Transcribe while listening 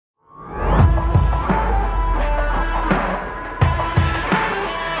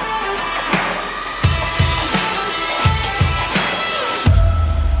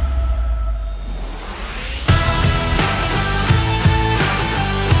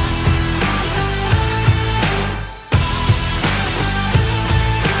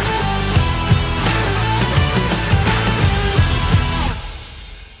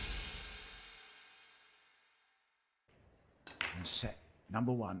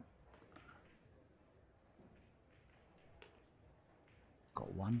one.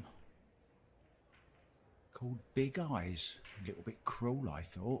 Got one. Called Big Eyes. A little bit cruel, I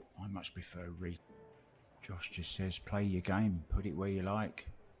thought. I much prefer Reed. Josh just says, play your game, put it where you like.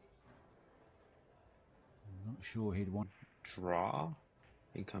 I'm not sure he'd want draw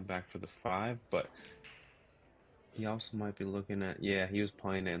and come back for the 5, but he also might be looking at, yeah, he was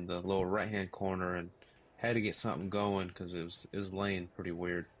playing in the lower right-hand corner and had to get something going because it was laying pretty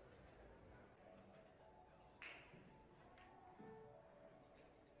weird.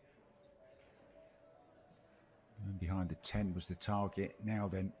 And behind the 10 was the target. Now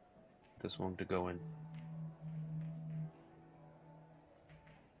then, this one to go in.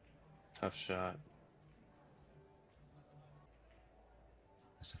 Tough shot.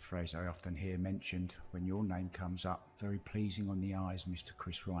 That's a phrase I often hear mentioned when your name comes up. Very pleasing on the eyes, Mr.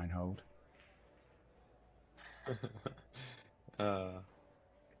 Chris Reinhold.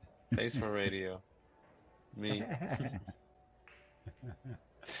 Face for radio. Me.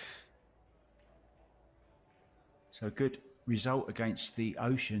 So good result against the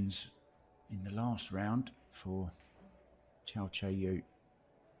Oceans in the last round for Chou Chieh-Yu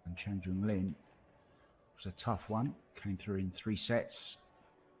and Chang Jung Lin. It was a tough one. Came through in 3 sets.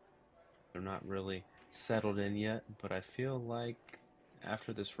 They're not really settled in yet, but I feel like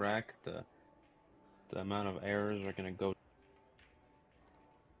after this rack, the amount of errors are going to go.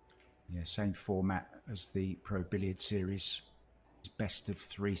 Yeah, same format as the Pro Billiard Series. Best of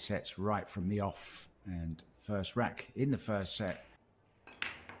 3 sets right from the off. And first rack in the first set.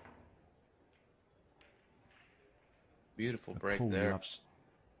 Beautiful break there.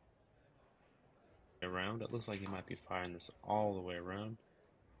 Around. It looks like he might be firing this all the way around.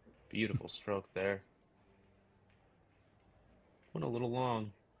 Beautiful stroke there. Went a little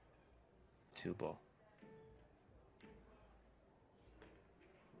long. 2 ball.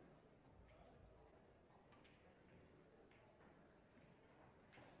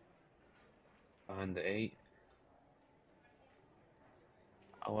 Behind the 8.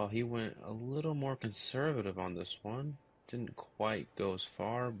 Oh, well, he went a little more conservative on this one. Didn't quite go as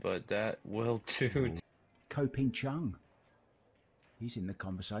far, but that will do. Ko Ping Chung. He's in the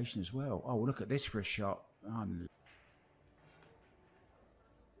conversation as well. Oh, look at this for a shot.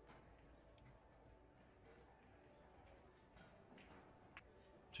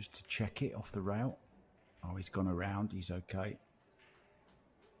 Just to check it off the rail. Oh, he's gone around. He's okay.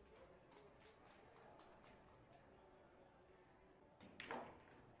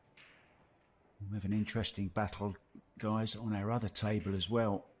 We have an interesting battle, guys, on our other table as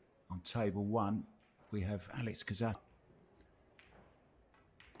well. On table 1, we have Alex Kazat.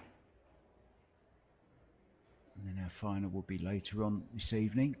 And then our final will be later on this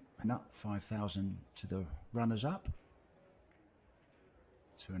evening. And up 5,000 to the runners-up.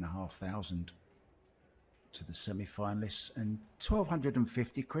 2,500 to the semi-finalists. And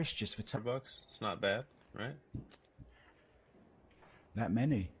 1,250, Chris, just for $10. It's not bad, right? That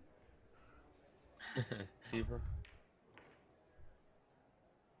many.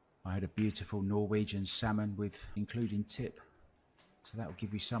 I had a beautiful Norwegian salmon with including tip, so that will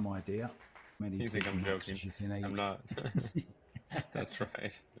give you some idea. Many you think I'm joking? You can eat. I'm not. That's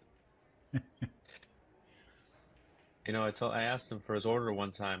right. You know, I asked him for his order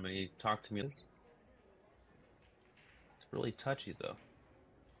one time, and he talked to me. It's really touchy, though.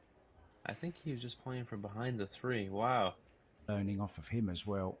 I think he was just playing from behind the 3. Wow. Learning off of him as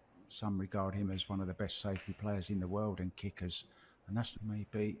well. Some regard him as one of the best safety players in the world and kickers. And that's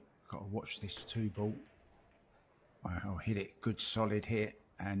maybe, got to watch this 2 ball. Well, hit it, good solid hit.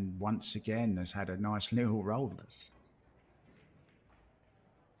 And once again has had a nice little roll.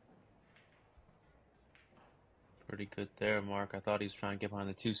 Pretty good there, Mark. I thought he was trying to get behind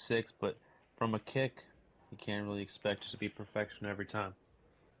the 2-6, but from a kick, you can't really expect it to be perfection every time.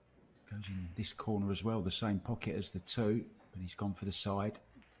 Goes in this corner as well, the same pocket as the 2, but he's gone for the side.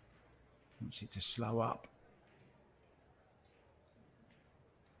 Wants it to slow up.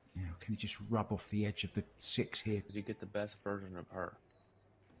 Now, can he just rub off the edge of the 6 here? Did you get the best version of her?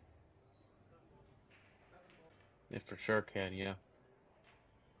 It for sure can, yeah.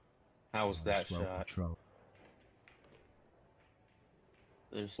 How was that shot? Control.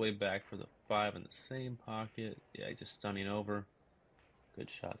 There's way back for the 5 in the same pocket. Yeah, just stunning over. Good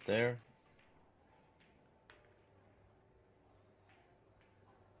shot there.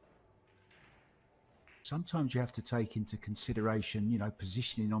 Sometimes you have to take into consideration, you know,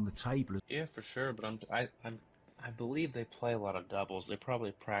 positioning on the table. Yeah, for sure. But I believe they play a lot of doubles. They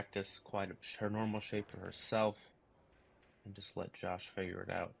probably practice quite her normal shape for herself, and just let Josh figure it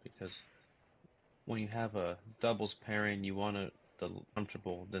out. Because when you have a doubles pairing, you want the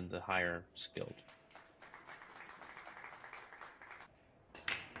comfortable than the higher skilled.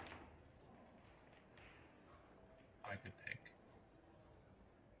 I could pick.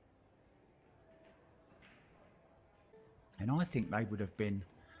 And I think they would have been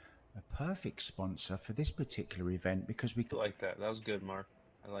a perfect sponsor for this particular event because we I like that. That was good, Mark.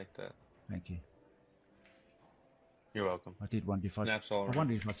 I like that. Thank you. You're welcome. I did wonder if That's all right. I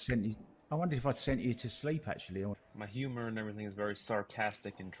wondered if I'd sent you. I wondered if I'd sent you to sleep actually. My humor and everything is very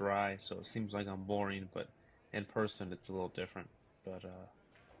sarcastic and dry, so it seems like I'm boring, but in person it's a little different. But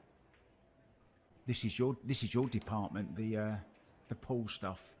this is your department, the pool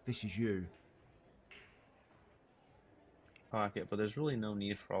stuff. This is you. pocket, but there's really no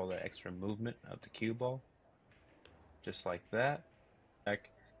need for all that extra movement of the cue ball. Just like that. Back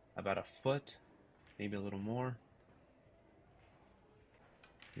about a foot, maybe a little more.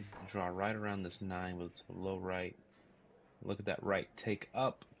 You can draw right around this 9 with a low right. Look at that right take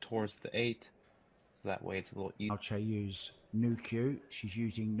up towards the 8. So that way it's a little easier. Chou Chieh-Yu's new cue. She's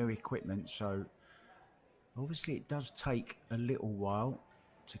using new equipment, so obviously it does take a little while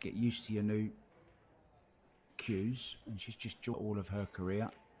to get used to your new cues, and she's just joined all of her career.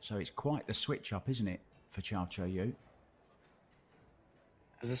 So it's quite the switch up, isn't it, for Chou Chieh-Yu?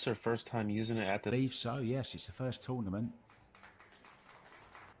 Is this her first time using it at the... I believe so, yes. It's the first tournament.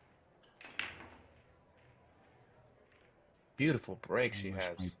 Beautiful break she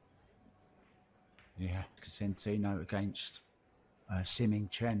has. Yeah, Casentino against Siming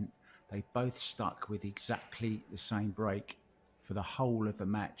Chen. They both stuck with exactly the same break for the whole of the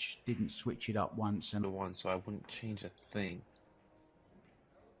match. Didn't switch it up once. And So I wouldn't change a thing.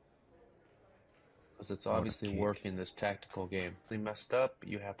 Because it's obviously working this tactical game. If they messed up,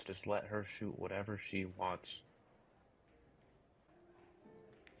 you have to just let her shoot whatever she wants.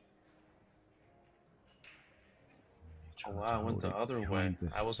 Oh wow, I went the other way.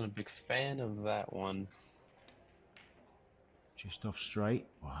 I wasn't a big fan of that one. Just off straight.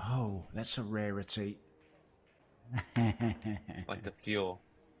 Wow, that's a rarity. Like the fuel.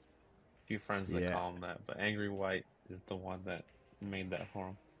 A few friends that call him that, but Angry White is the one that made that for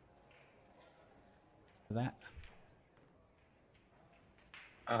him. That?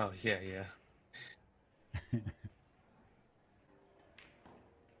 Oh, yeah.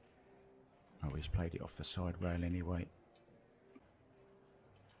 Oh, he's played it off the side rail anyway.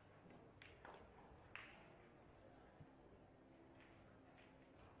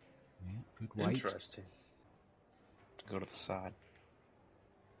 Yeah, good weight. Interesting. To go to the side.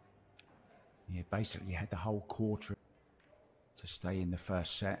 Yeah, basically you had the whole quarter to stay in the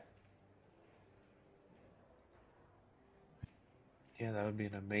first set. Yeah, that would be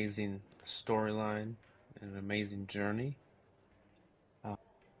an amazing storyline and an amazing journey.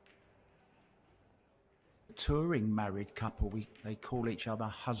 Touring married couple, they call each other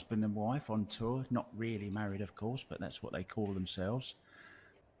husband and wife on tour. Not really married, of course, but that's what they call themselves.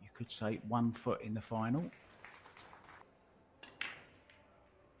 You could say 1 foot in the final.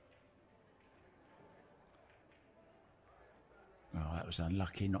 Oh, that was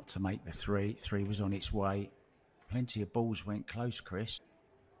unlucky not to make the 3. 3 was on its way. Plenty of balls went close, Chris.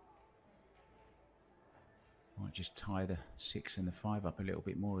 Might just tie the 6 and the 5 up a little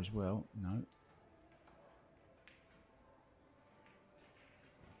bit more as well. No.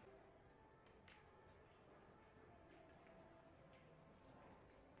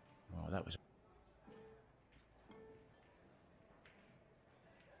 Oh, that was...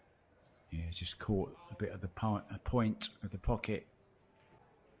 Yeah, just caught a bit of the point of the pocket.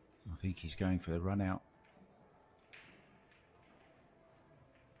 I think he's going for the run out.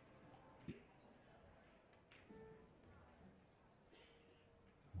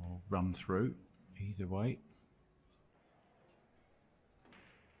 Or run through, either way.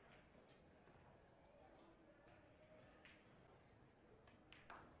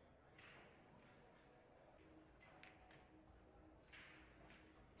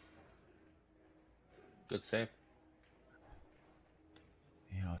 Good save.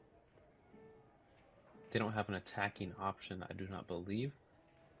 Yeah. They don't have an attacking option, I do not believe.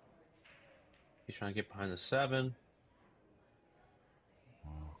 He's trying to get behind the 7.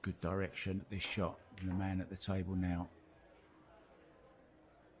 Oh, good direction at this shot from the man at the table now.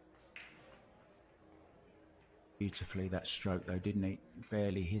 Beautifully that stroke though, didn't he?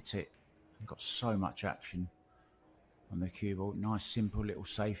 Barely hit it. And got so much action on the cue ball. Nice simple little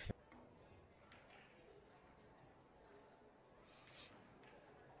safe.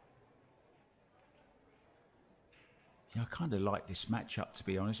 Yeah, I kind of like this matchup, to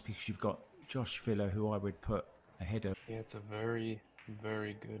be honest, because you've got Josh Filler, who I would put ahead of. Yeah, it's a very,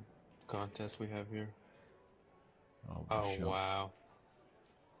 very good contest we have here. Oh, Oh, shot. wow.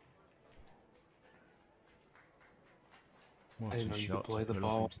 What I didn't know a you could shot play to the pull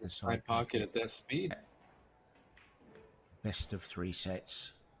off ball into in the the side side pocket pocket. at that speed. Best of 3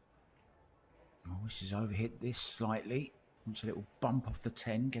 sets. Oh, this is overhit this slightly. Wants a little bump off the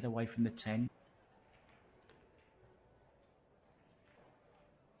 10, get away from the 10.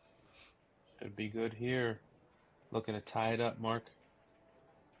 Should be good here. Looking to tie it up, Mark.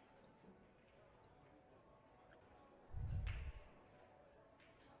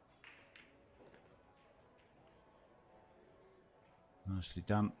 Nicely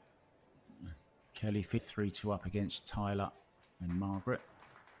done. Kelly 3-2 up against Tyler and Margaret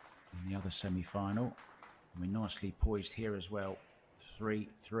in the other semi-final. We're nicely poised here as well.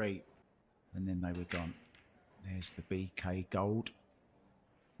 3-3. And then they were gone. There's the BK Gold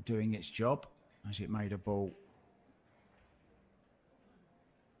doing its job as it made a ball.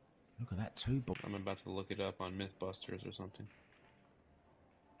 Look at that 2 ball. I'm about to look it up on Mythbusters or something.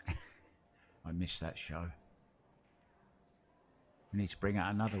 I missed that show. We need to bring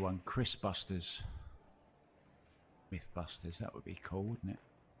out another one, Chris Busters. Mythbusters, that would be cool, wouldn't it?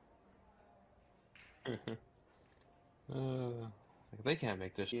 They can't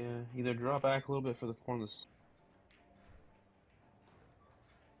make this. Yeah, either draw back a little bit for the form.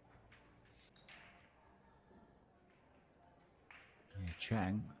 Yeah,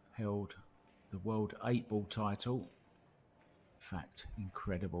 Chang held the world 8-ball title. In fact,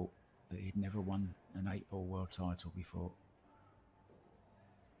 incredible that he'd never won an 8-ball world title before.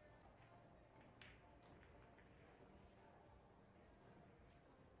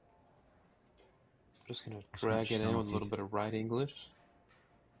 Just gonna drag it in with a little bit of right English.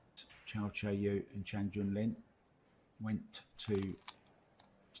 Chou Chieh-Yu and Chang Jung Lin went to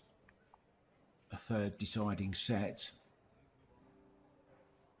a third deciding set.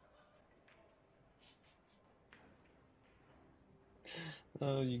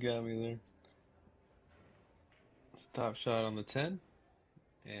 Oh, you got me there. Stop shot on the 10.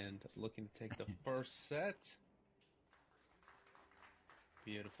 And looking to take the first set.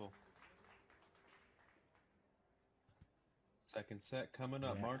 Beautiful. Second set coming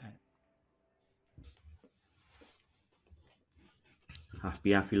up, Mark.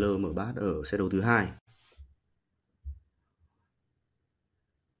 Pia Filler mở bát ở set đấu thứ 2.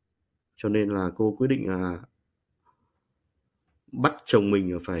 Cho nên là cô quyết định là bắt chồng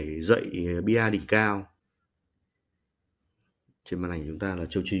mình phải dạy bia đỉnh cao. Trên màn ảnh chúng ta là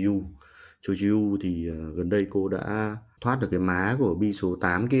Chou Chieh-Yu. Chou Chieh-Yu thì gần đây cô đã thoát được cái má của bi số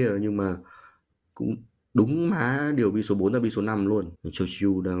 8 kia, nhưng mà cũng đúng má điều bi số 4 ra bi số 5 luôn. Chou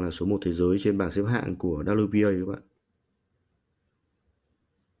Chieh-Yu đang là số 1 thế giới trên bảng xếp hạng của WPA các bạn.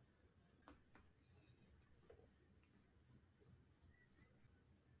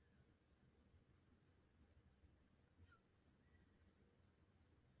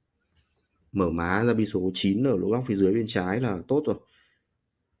 Mở má ra bi số 9 ở lỗ góc phía dưới bên trái là tốt rồi.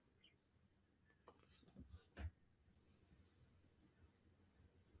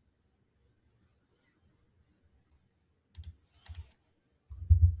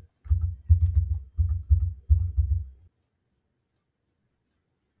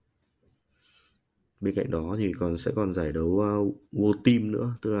 Bên cạnh đó thì sẽ còn giải đấu World Team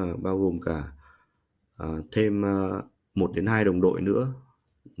nữa, tức là bao gồm cả thêm 1 đến 2 đồng đội nữa.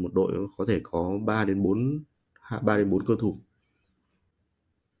 Một đội có thể có 3 đến 4 cơ thủ.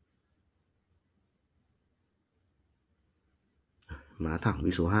 Má thẳng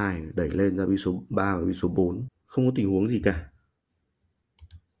bi số 2, đẩy lên ra bi số 3 và bi số 4. Không có tình huống gì cả.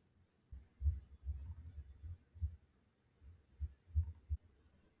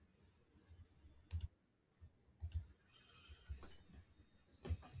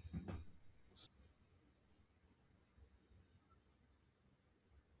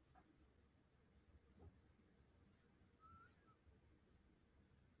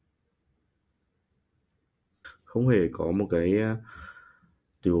 Không hề có một cái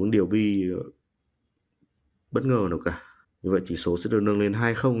tình huống điều bi bất ngờ nào cả. Như vậy tỷ số sẽ được nâng lên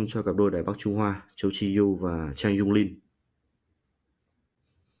 2-0 cho cặp đôi Đài Bắc Trung Hoa, Chou Chieh-Yu và Chang Jung Lin.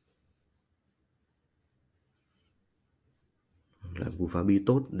 Là cú phá bi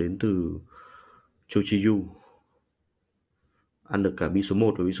tốt đến từ Chou Chieh-Yu. Ăn được cả bi số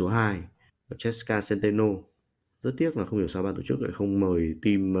 1 và bi số 2. Francesca Centeno. Rất tiếc là không hiểu sao ban tổ chức lại không mời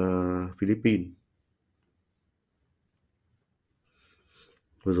team Philippines.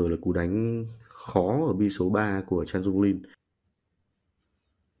 Vừa rồi là cú đánh khó ở bi số 3 của Chang Jung Lin.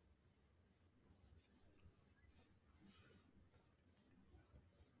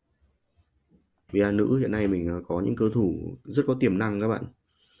 Bia nữ hiện nay mình có những cơ thủ rất có tiềm năng các bạn.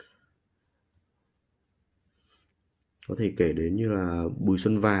 có thể kể đến như là Bùi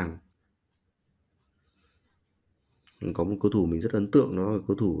Xuân Vàng. Có một cầu thủ mình rất ấn tượng, đó là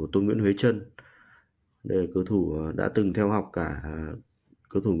cầu thủ Tôn Nguyễn Huế Trân. Đây là cầu thủ đã từng theo học cả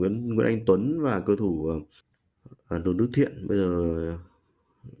cầu thủ Nguyễn Anh Tuấn và cầu thủ Lương Đức Thiện. Bây giờ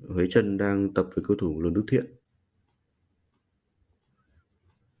Huế Trân đang tập với cầu thủ Lương Đức Thiện.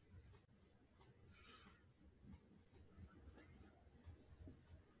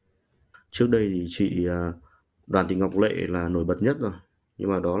 Trước đây thì chị Đoàn Thị Ngọc Lệ là nổi bật nhất rồi, nhưng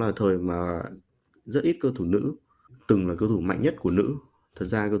mà đó là thời mà rất ít cầu thủ nữ, từng là cầu thủ mạnh nhất của nữ. Thật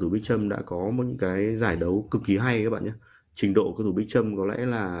ra cầu thủ Bích Trâm đã có một những cái giải đấu cực kỳ hay các bạn nhé. Trình độ cầu thủ Bích Trâm có lẽ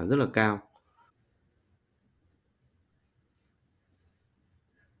là rất là cao.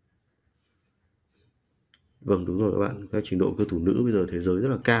 Vâng, đúng rồi các bạn, cái trình độ cầu thủ nữ bây giờ thế giới rất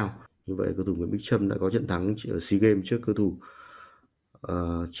là cao. Như vậy cầu thủ Nguyễn Bích Trâm đã có trận thắng ở SEA Games trước cầu thủ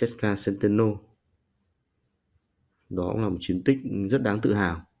Cheska Centeno. Đó cũng là một chiến tích rất đáng tự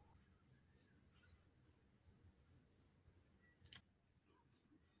hào.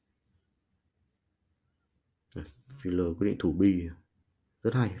 Filler quyết định thủ bi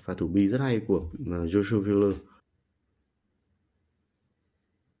rất hay, pha thủ bi rất hay của Joshua Filler.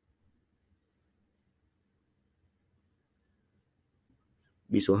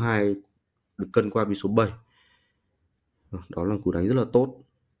 Bi số 2 được cân qua bi số 7. Đó là cú đánh rất là tốt.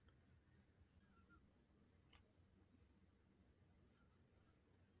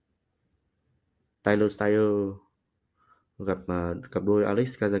 Tyler Steyer gặp cặp đôi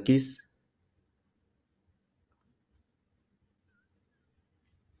Alex Kazakis.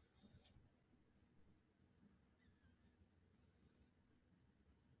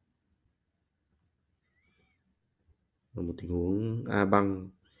 Một tình huống A băng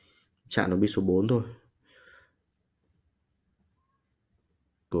chạm ở bi số 4 thôi.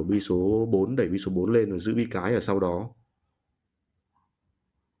 Của bi số 4 đẩy bi số 4 lên rồi giữ bi cái ở sau đó.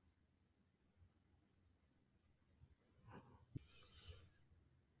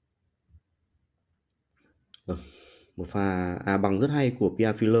 Một pha A băng rất hay của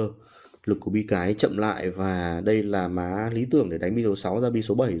Pia Filler. Lực của bi cái chậm lại và đây là má lý tưởng để đánh bi số 6 ra bi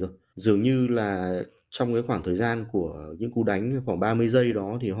số 7 rồi. Dường như là trong cái khoảng thời gian của những cú đánh khoảng 30 giây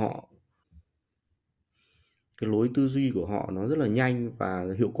đó thì cái lối tư duy của họ nó rất là nhanh và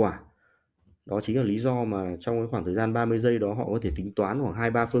hiệu quả. Đó chính là lý do mà trong cái khoảng thời gian 30 giây đó họ có thể tính toán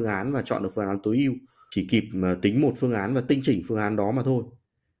khoảng 2-3 phương án và chọn được phương án tối ưu. Chỉ kịp mà tính một phương án và tinh chỉnh phương án đó mà thôi.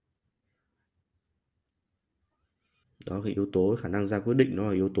 Đó là cái yếu tố khả năng ra quyết định, nó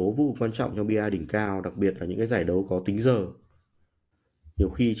là yếu tố vô cùng quan trọng trong bia đỉnh cao, đặc biệt là những cái giải đấu có tính giờ. Nhiều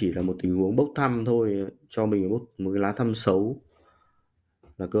khi chỉ là một tình huống bốc thăm thôi, cho mình một cái lá thăm xấu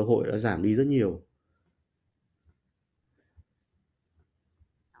là cơ hội đã giảm đi rất nhiều.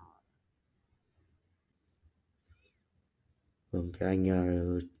 Vâng, cái anh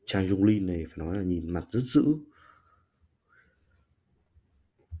Chang Jung Lin này phải nói là nhìn mặt rất dữ.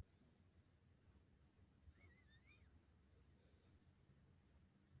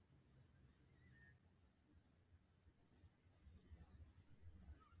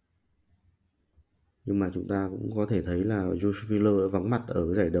 Nhưng mà chúng ta cũng có thể thấy là Joshua Filler vắng mặt ở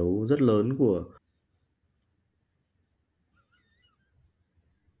cái giải đấu rất lớn của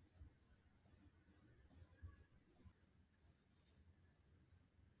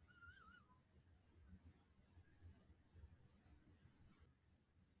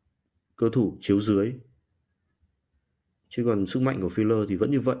cầu thủ chiếu dưới. Chứ còn sức mạnh của Filler thì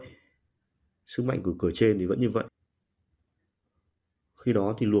vẫn như vậy. Sức mạnh của cửa trên thì vẫn như vậy. Khi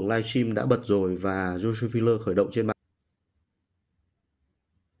đó thì luồng livestream đã bật rồi và Joshua Filler khởi động trên bàn.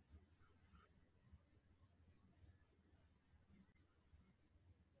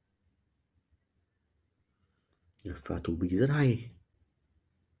 Pha thủ bí rất hay.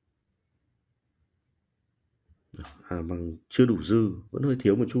 Bằng chưa đủ dư, vẫn hơi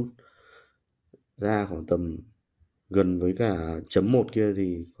thiếu một chút. Ra khoảng tầm gần với cả chấm 1 kia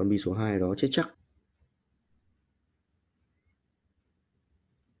thì con bi số 2 đó chết chắc.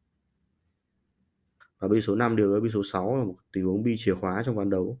 Và bi số 5 đều với bi số 6 là một tình huống bi chìa khóa trong ván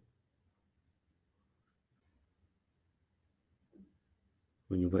đấu.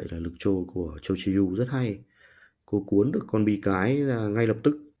 Và như vậy là lực trô của Chou Chieh-Yu rất hay. Cô cuốn được con bi cái ra ngay lập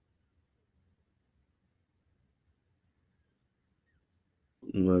tức.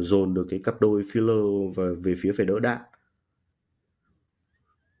 Dồn được cái cặp đôi Filler về phía phải đỡ đạn.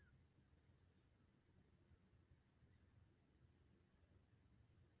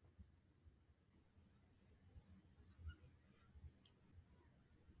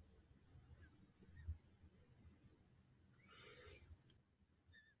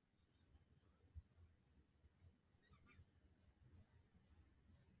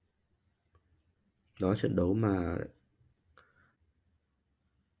 Đó, trận đấu mà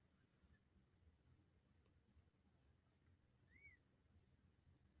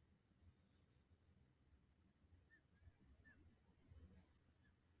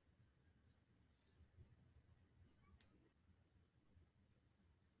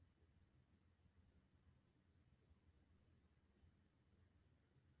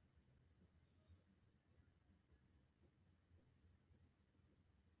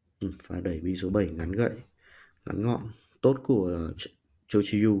pha đẩy bi số 7 ngắn gậy, ngắn gọn, tốt của Chou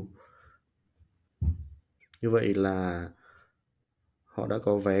Chieh-Yu. Như vậy là họ đã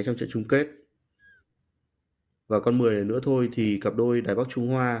có vé trong trận chung kết. Và con 10 này nữa thôi thì cặp đôi Đài Bắc Trung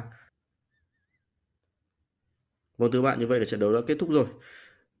Hoa. Vâng thưa bạn, như vậy là trận đấu đã kết thúc rồi.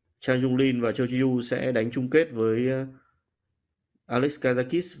 Chang Jung Lin và Chou Chieh-Yu sẽ đánh chung kết với Alex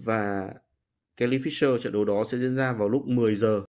Kazakis và Kelly Fisher. Trận đấu đó sẽ diễn ra vào lúc 10 giờ